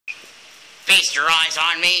Feast your eyes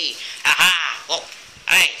on me. Aha! Well,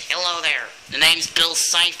 hey, hello there. The name's Bill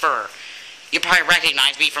Cipher. You probably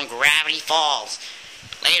recognize me from Gravity Falls.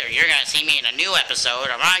 Later, you're gonna see me in a new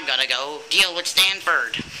episode, and I'm gonna go deal with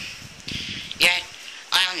Stanford. Yet,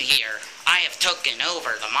 I'm here. I have taken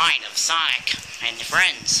over the mind of Sonic and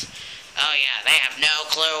friends. Oh yeah, they have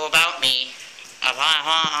no clue about me. Of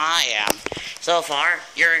how I am. So far,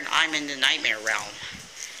 I'm in the nightmare realm.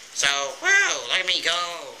 So, whoa, let me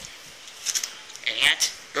go. And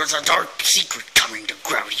yet, there's a dark secret coming to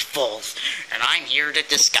Gravity Falls, and I'm here to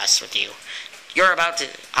discuss with you.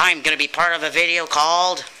 I'm gonna be part of a video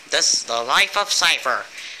called The Life of Cipher.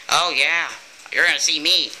 Oh yeah, you're gonna see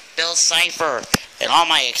me, Bill Cipher, and all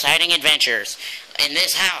my exciting adventures in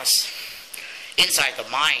this house, inside the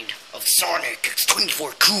mind of Sonic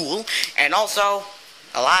X24 Cool, and also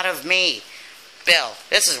a lot of me. Bill,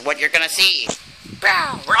 this is what you're gonna see.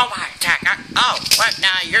 Bill, robot attack. Oh, what?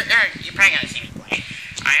 Now you're probably gonna see me play.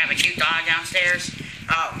 I have a cute dog downstairs.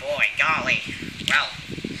 Oh boy, golly. Well,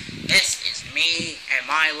 this is me and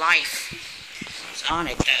my life.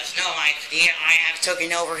 Sonic has no idea I have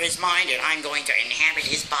taken over his mind, and I'm going to inhabit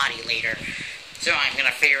his body later. So I'm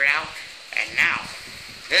gonna figure it out. And now,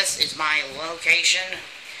 this is my location.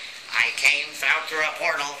 I came out through a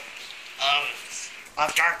portal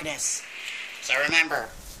of darkness. So remember,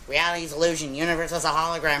 reality's illusion, universe is a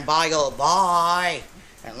hologram. Bye, go, bye.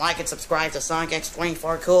 And like and subscribe to Sonic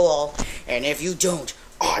X24 Cool. And if you don't,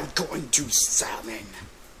 I'm going to summon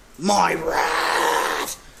my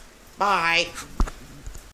wrath. Bye.